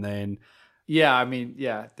characters, and then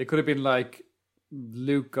they could have been like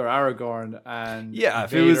Luke or Aragorn and if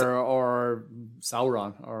Vader it was, or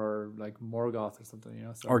Sauron or like Morgoth or something,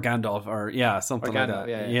 so. Or Gandalf or something like that.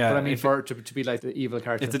 But I mean, to be like the evil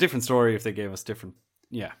character, it's a different story if they gave us different.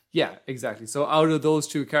 Yeah, exactly. So out of those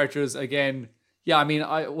two characters, again, I mean,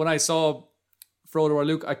 when I saw Frodo or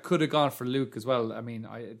Luke, I could have gone for Luke as well. I mean,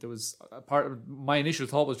 there was a part of my initial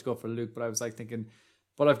thought was to go for Luke, but I was like thinking,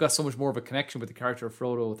 but I've got so much more of a connection with the character of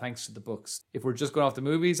Frodo thanks to the books. If we're just going off the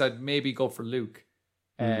movies, I'd maybe go for Luke.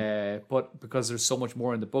 But because there's so much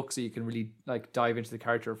more in the books that you can really like dive into the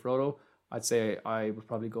character of Frodo, I'd say I would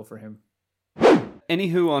probably go for him.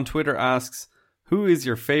 Anywho on Twitter asks, who is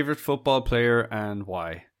your favorite football player and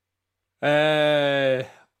why? Viva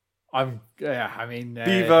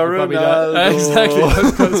Ronaldo. Exactly. I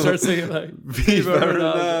was going to start singing like Viva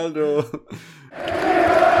Ronaldo.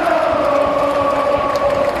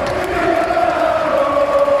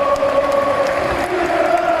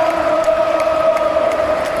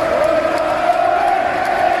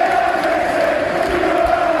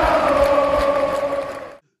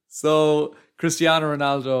 So Cristiano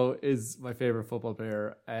Ronaldo is my favorite football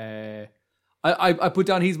player. I put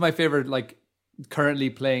down he's my favorite like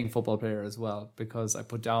currently playing football player as well, because I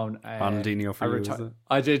put down Ronaldinho for you. Is it?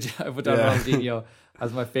 I did. I put down Ronaldinho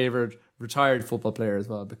as my favorite retired football player as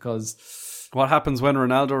well, because what happens when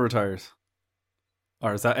Ronaldo retires?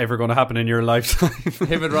 Or is that ever going to happen in your lifetime?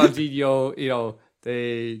 Him and Ronaldinho,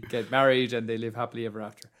 they get married and they live happily ever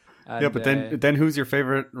after. And, but then who's your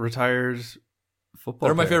favorite retired football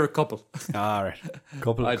they're player? my favorite couple. All right.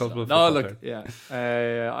 Couple of no, look,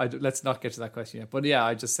 let's not get to that question yet. But yeah,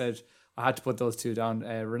 I just said I had to put those two down.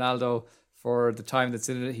 Ronaldo, for the time that's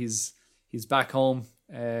in it, he's back home.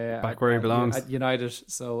 Back where he belongs. At United,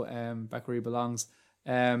 so back where he belongs.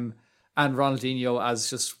 And Ronaldinho as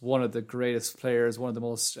just one of the greatest players, one of the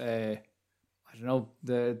most, the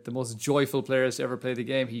most joyful players to ever play the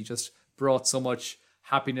game. He just brought so much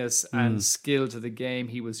happiness and skill to the game.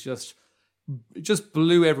 He was just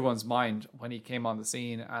blew everyone's mind when he came on the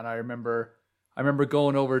scene. And I remember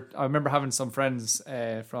going over. I remember having some friends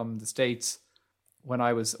from the States when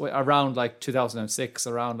I was around like 2006,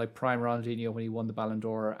 around like prime Ronaldinho when he won the Ballon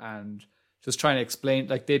d'Or, and just trying to explain,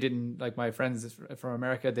 like they didn't, like my friends from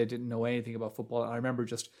America, they didn't know anything about football. And I remember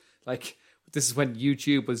just like, this is when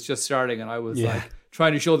YouTube was just starting, and I was like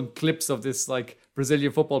trying to show them clips of this like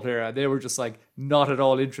Brazilian football player, and they were just like not at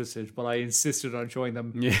all interested, but I insisted on showing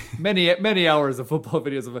them many hours of football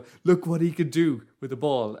videos of look what he could do with the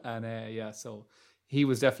ball. And so he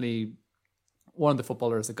was definitely one of the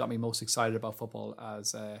footballers that got me most excited about football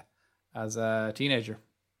as a teenager.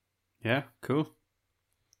 Yeah, cool.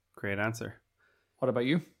 Great answer. What about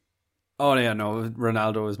you? Oh yeah, no,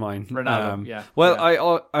 Ronaldo is mine. Ronaldo,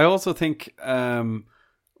 Well, I also think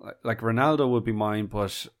like Ronaldo would be mine,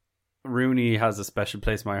 but Rooney has a special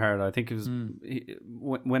place in my heart. I think it was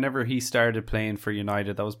whenever he started playing for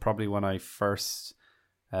United, that was probably when I first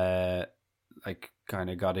like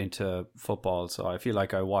kind of got into football. So I feel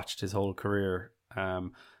like I watched his whole career.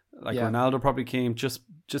 Ronaldo probably came just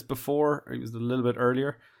before. He was a little bit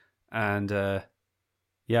earlier, and I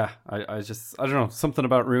don't know, something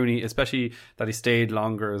about Rooney, especially that he stayed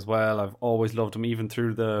longer as well. I've always loved him, even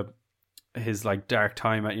through his like dark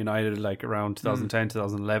time at United, like around 2010,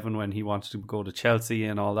 2011, when he wanted to go to Chelsea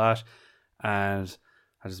and all that. And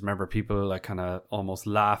I just remember people like kind of almost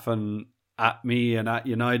laughing at me and at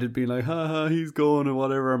United, being like, ha, he's going and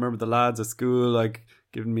whatever. I remember the lads at school like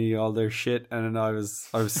giving me all their shit, and I was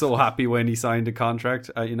so happy when he signed a contract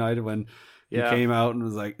at United, when he came out and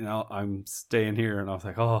was like, no, I'm staying here. And I was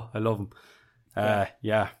like, oh, I love him. So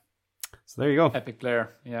there you go. Epic player,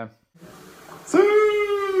 yeah.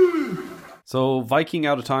 So Viking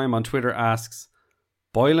Out of Time on Twitter asks,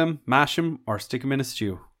 boil him, mash him, or stick him in a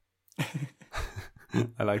stew?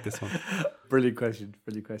 I like this one. Brilliant question.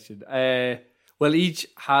 Well, each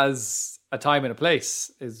has a time and a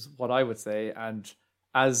place, is what I would say. And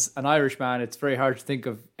as an Irish man, it's very hard to think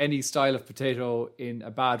of any style of potato in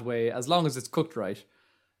a bad way, as long as it's cooked right.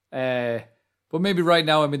 But maybe right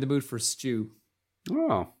now I'm in the mood for stew.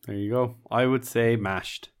 Oh, there you go. I would say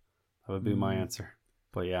mashed. That would be my answer.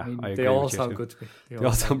 But yeah, I agree. They all sound good to me. They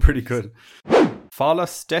all sound pretty good. Fala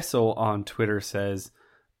Stesso on Twitter says,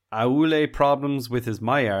 Aule problems with his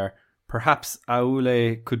Maiar. Perhaps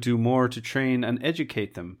Aule could do more to train and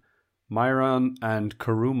educate them. Myron and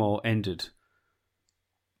Karumo ended.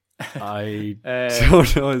 I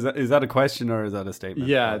don't know. Is that a question or is that a statement?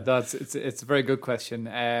 Yeah, it's a very good question.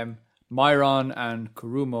 Myron and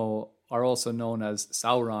Kurumo are also known as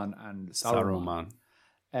Sauron and Saruman.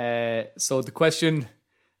 So the question,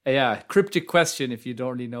 cryptic question if you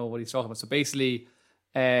don't really know what he's talking about. So basically,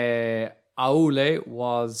 Aule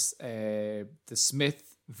was the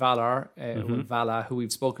smith Valar, Vala, who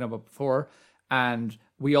we've spoken about before. And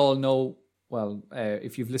we all know, well,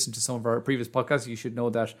 if you've listened to some of our previous podcasts, you should know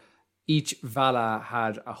that each Vala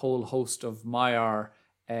had a whole host of Maiar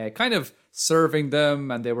kind of serving them,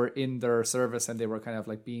 and they were in their service, and they were kind of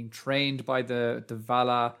like being trained by the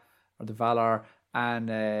Vala or the Valar, and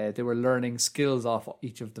they were learning skills off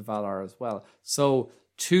each of the Valar as well. So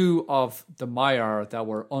 2 of the Maiar that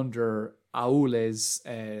were under Aule's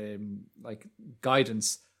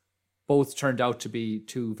guidance both turned out to be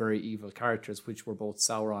 2 very evil characters, which were both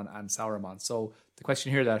Sauron and Saruman. So the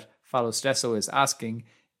question here that Falostesso is asking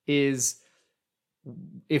is,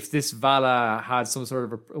 if this Vala had some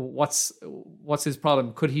sort of what's his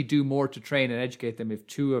problem? Could he do more to train and educate them if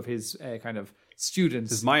 2 of his kind of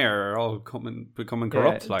students, his Maiar, are all becoming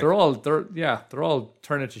corrupt? They're all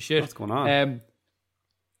turning to shit. What's going on?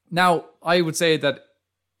 Now, I would say that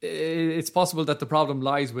it's possible that the problem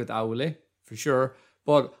lies with Aule, for sure,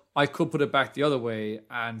 but I could put it back the other way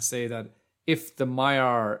and say that if the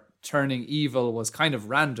Maiar turning evil was kind of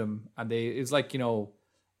random, and it's like,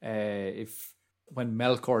 if when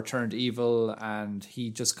Melkor turned evil and he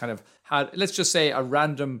just kind of had, let's just say, a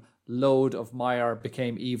random load of Maiar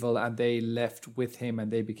became evil and they left with him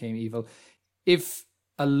and they became evil. If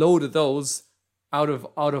a load of those, out of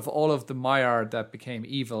all of the Maiar that became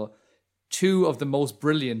evil, 2 of the most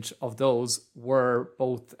brilliant of those were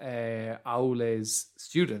both Aule's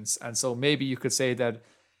students. And so maybe you could say that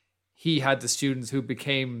he had the students who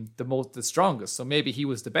became the strongest. So maybe he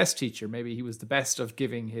was the best teacher. Maybe he was the best of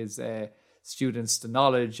giving his students the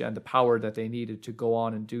knowledge and the power that they needed to go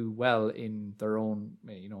on and do well in their own,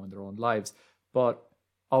 in their own lives. But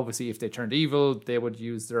obviously, if they turned evil, they would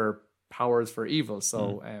use their powers for evil.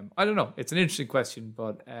 So I don't know. It's an interesting question,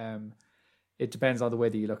 but it depends on the way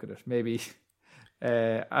that you look at it. Maybe,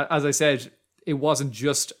 as I said, it wasn't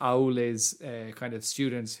just Aule's kind of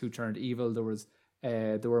students who turned evil. There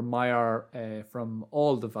were Maiar from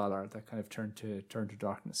all the Valar that kind of turned to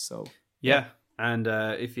darkness. So yeah. And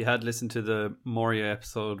if you had listened to the Moria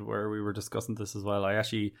episode where we were discussing this as well, I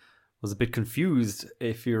actually was a bit confused,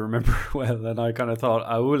 if you remember well, and I kind of thought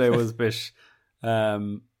Aule was a bit,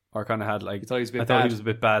 or kind of had like, I thought he was a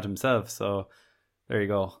bit bad himself. So there you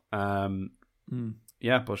go.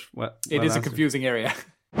 Yeah, but it is a confusing area.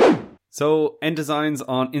 So N Designs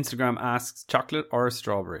on Instagram asks, chocolate or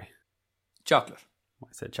strawberry? Chocolate. I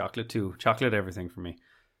said chocolate too. Chocolate everything for me.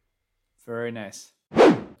 Very nice.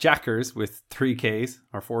 Jackers with 3Ks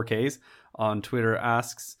or 4Ks on Twitter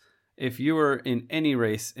asks, if you were in any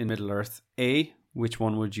race in Middle Earth, A, which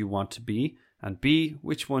one would you want to be? And B,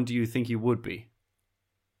 which one do you think you would be?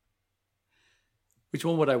 Which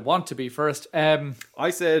one would I want to be first? I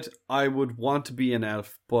said I would want to be an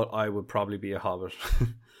elf, but I would probably be a hobbit.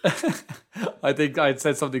 I think I'd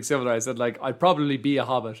said something similar. I said, like, I'd probably be a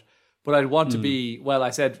hobbit, but I'd want to be, well, I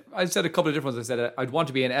said a couple of different ones. I said I'd want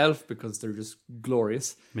to be an elf because they're just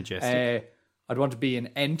glorious. Majestic. I'd want to be an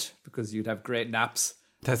ent because you'd have great naps.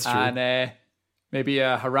 That's true. And maybe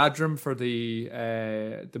a Haradrim for the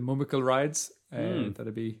Mumical rides.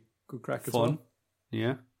 That'd be good crack as well.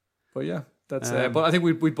 Yeah. But yeah, that's. But I think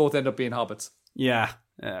we'd both end up being hobbits. Yeah.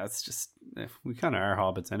 It's just, we kind of are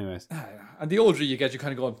hobbits anyways. And the older you get, you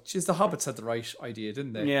kind of go, geez, the hobbits had the right idea,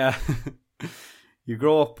 didn't they? Yeah. You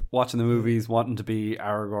grow up watching the movies, wanting to be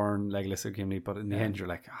Aragorn, Legolas, or Gimli, but in the end, you're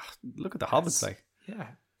like, look at the hobbits, like. Yeah,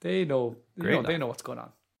 they know. They know what's going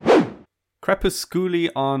on. Crepusculi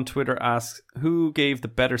on Twitter asks, who gave the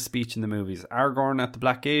better speech in the movies, Aragorn at the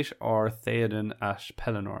Black Gate or Theoden at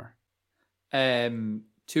Pelennor?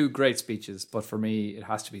 2 great speeches, but for me, it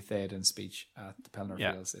has to be Theoden's speech at the Pelennor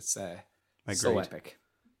Fields. It's so epic.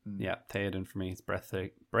 Yeah, Theoden for me, it's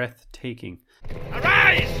breathtaking.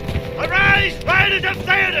 Arise! Arise, riders of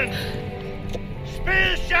Theoden!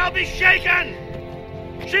 Spears shall be shaken!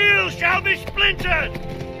 Shields shall be splintered!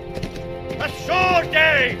 A sword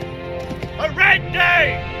day! A red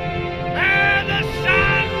day! And the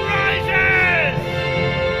sun rises!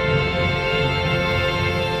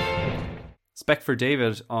 Spec for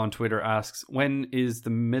David on Twitter asks, when is the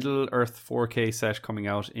Middle Earth 4K set coming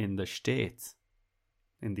out in the States?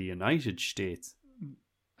 In the United States?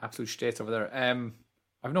 Absolute states over there.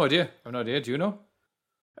 I've no idea. Do you know?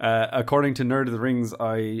 According to Nerd of the Rings,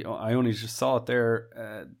 I only just saw it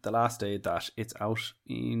there the last day that it's out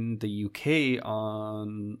in the UK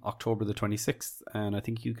on October the 26th, and I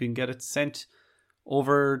think you can get it sent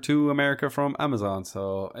over to America from Amazon.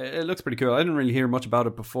 So it looks pretty cool. I didn't really hear much about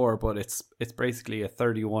it before, but it's basically a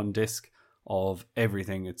 31 disc of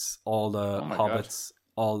everything. It's all the Hobbits,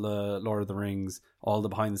 all the Lord of the Rings, all the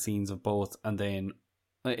behind the scenes of both, and then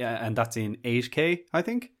and that's in 8K, I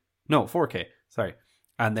think. No, 4K. Sorry.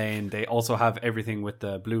 And then they also have everything with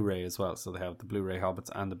the Blu-ray as well. So they have the Blu-ray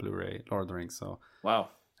Hobbits and the Blu-ray Lord of the Rings. So wow.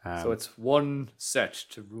 So it's one set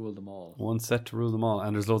to rule them all. One set to rule them all.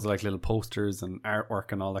 And there's loads of like little posters and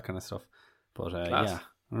artwork and all that kind of stuff. But yeah,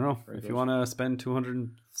 I don't know. Very if good. You want to spend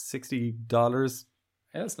 $260,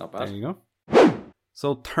 yeah, that's not bad. There you go.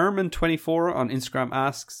 So Thurman24 on Instagram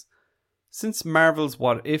asks, since Marvel's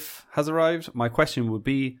What If has arrived, my question would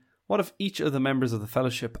be, what if each of the members of the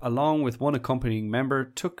Fellowship, along with one accompanying member,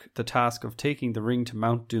 took the task of taking the ring to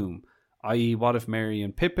Mount Doom? I.e., what if Merry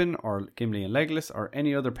and Pippin, or Gimli and Legolas, or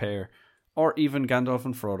any other pair, or even Gandalf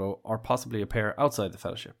and Frodo, or possibly a pair outside the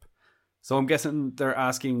Fellowship? So I'm guessing they're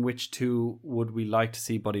asking which two would we like to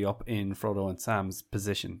see buddy up in Frodo and Sam's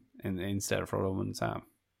position instead of Frodo and Sam.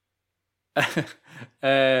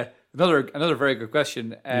 Another very good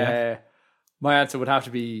question. My answer would have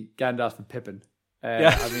to be Gandalf and Pippin.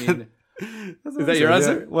 I mean, is that your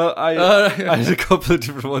answer? Yeah. Well, I had a couple of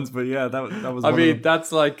different ones, but yeah, that was. I mean,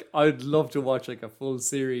 that's like I'd love to watch like a full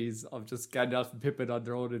series of just Gandalf and Pippin on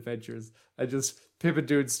their own adventures, and just Pippin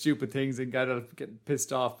doing stupid things and Gandalf getting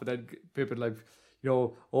pissed off, but then Pippin like,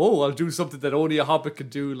 I'll do something that only a hobbit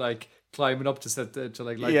could do, like climbing up to the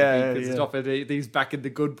beacons and stuff. And these back in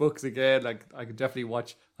the good books again. Like I could definitely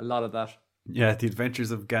watch a lot of that. Yeah, the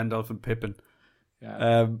adventures of Gandalf and Pippin.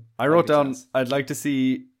 Yeah, I wrote down I'd like to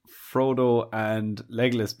see Frodo and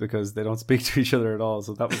Legolas because they don't speak to each other at all,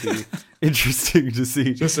 so that would be interesting to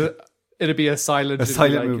see. It'd be a silent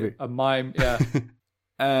movie, a mime, yeah.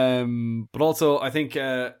 But also I think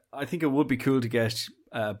it would be cool to get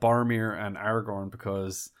Boromir and Aragorn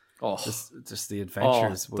because just the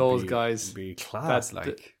adventures would be class.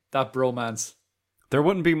 That bromance. There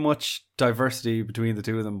wouldn't be much diversity between the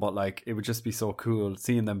two of them, but like it would just be so cool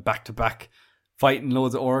seeing them back to back, fighting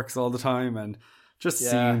loads of orcs all the time, and just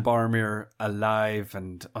seeing Boromir alive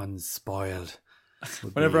and unspoiled.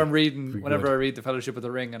 Whenever I read the Fellowship of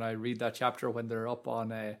the Ring, and I read that chapter when they're up on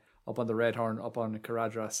the Red Horn, up on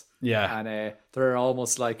Caradhras, and they're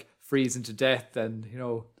almost like freezing to death, and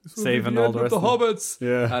saving all the rest of the hobbits,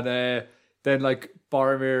 and then like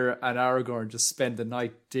Boromir and Aragorn just spend the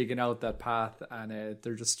night digging out that path, and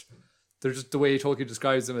they're just the way Tolkien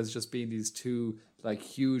describes them as just being these two like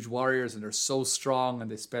huge warriors, and they're so strong,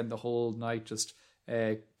 and they spend the whole night just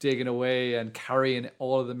digging away and carrying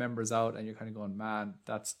all of the members out, and you're kind of going, man,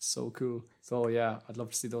 that's so cool. So yeah, I'd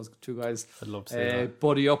love to see those two guys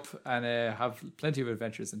buddy up and have plenty of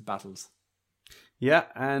adventures and battles. Yeah,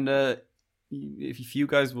 and if you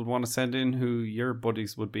guys would want to send in who your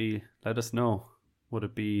buddies would be, let us know. Would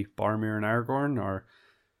it be Boromir and Aragorn, or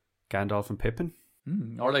Gandalf and Pippin?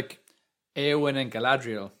 Or like Eowyn and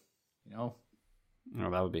Galadriel, Oh,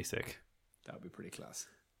 that would be sick. That would be pretty class.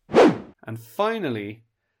 And finally,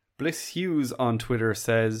 Bliss Hughes on Twitter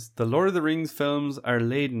says, the Lord of the Rings films are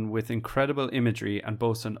laden with incredible imagery and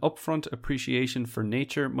boast an upfront appreciation for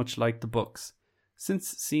nature, much like the books. Since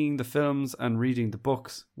seeing the films and reading the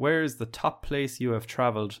books, where is the top place you have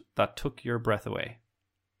travelled that took your breath away?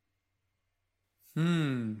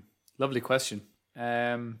 Lovely question.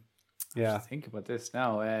 Yeah. Think about this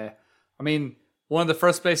now. I mean, one of the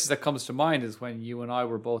first places that comes to mind is when you and I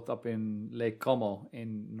were both up in Lake Como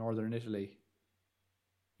in northern Italy.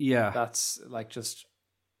 Yeah. That's like just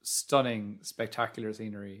stunning, spectacular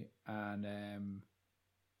scenery, and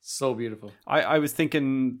so beautiful. I was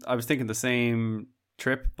thinking the same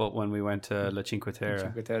trip, but when we went to La Cinque Terre.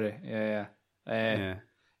 Cinque Terre, yeah.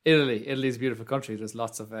 Italy's a beautiful country. There's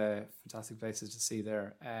lots of fantastic places to see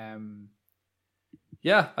there.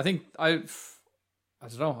 I think I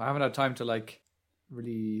don't know. I haven't had time to like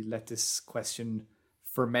really let this question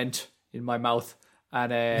ferment in my mouth,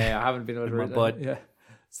 and I haven't been able to read it. Yeah.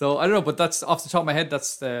 So I don't know, but that's off the top of my head.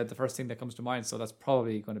 That's the first thing that comes to mind. So that's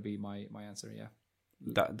probably going to be my answer. Yeah.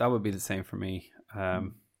 That would be the same for me.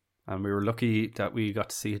 And we were lucky that we got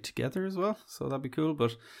to see it together as well. So that'd be cool.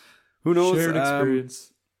 But who knows? Shared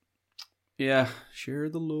experience. Yeah, share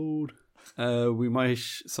the load. We might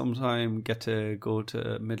sometime get to go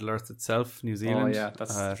to Middle Earth itself, New Zealand. Oh yeah,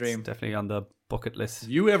 that's the dream. It's definitely on the bucket list. If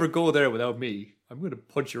you ever go there without me, I'm going to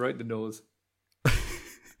punch you right in the nose.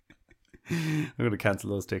 I'm going to cancel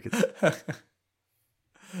those tickets.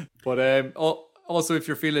 But Also, if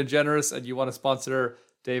you're feeling generous and you want to sponsor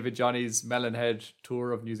David Johnny's Melonhead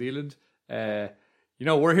tour of New Zealand,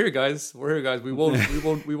 we're here, guys. We're here, guys. We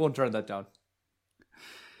won't turn that down.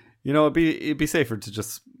 It'd be safer to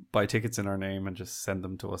just buy tickets in our name and just send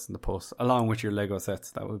them to us in the post, along with your Lego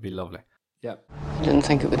sets. That would be lovely. Yeah. I didn't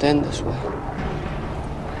think it would end this way.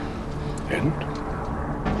 End?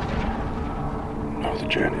 No, the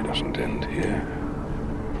journey doesn't end here.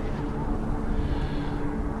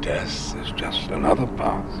 Death is just another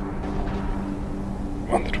path.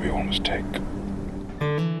 One that we all must take.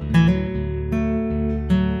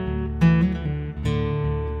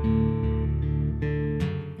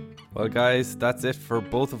 Well, guys, that's it for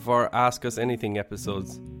both of our Ask Us Anything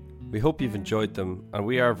episodes. We hope you've enjoyed them, and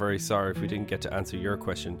we are very sorry if we didn't get to answer your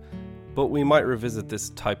question, but we might revisit this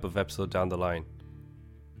type of episode down the line.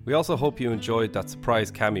 We also hope you enjoyed that surprise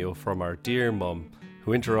cameo from our dear mum,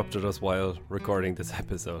 who interrupted us while recording this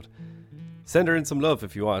episode. Send her in some love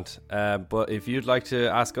if you want, but if you'd like to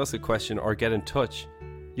ask us a question or get in touch,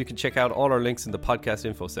 you can check out all our links in the podcast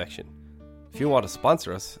info section. If you want to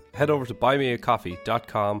sponsor us, head over to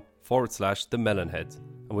buymeacoffee.com/themelonheads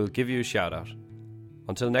and we'll give you a shout out.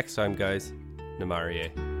 Until next time, guys,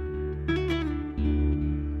 Namarie.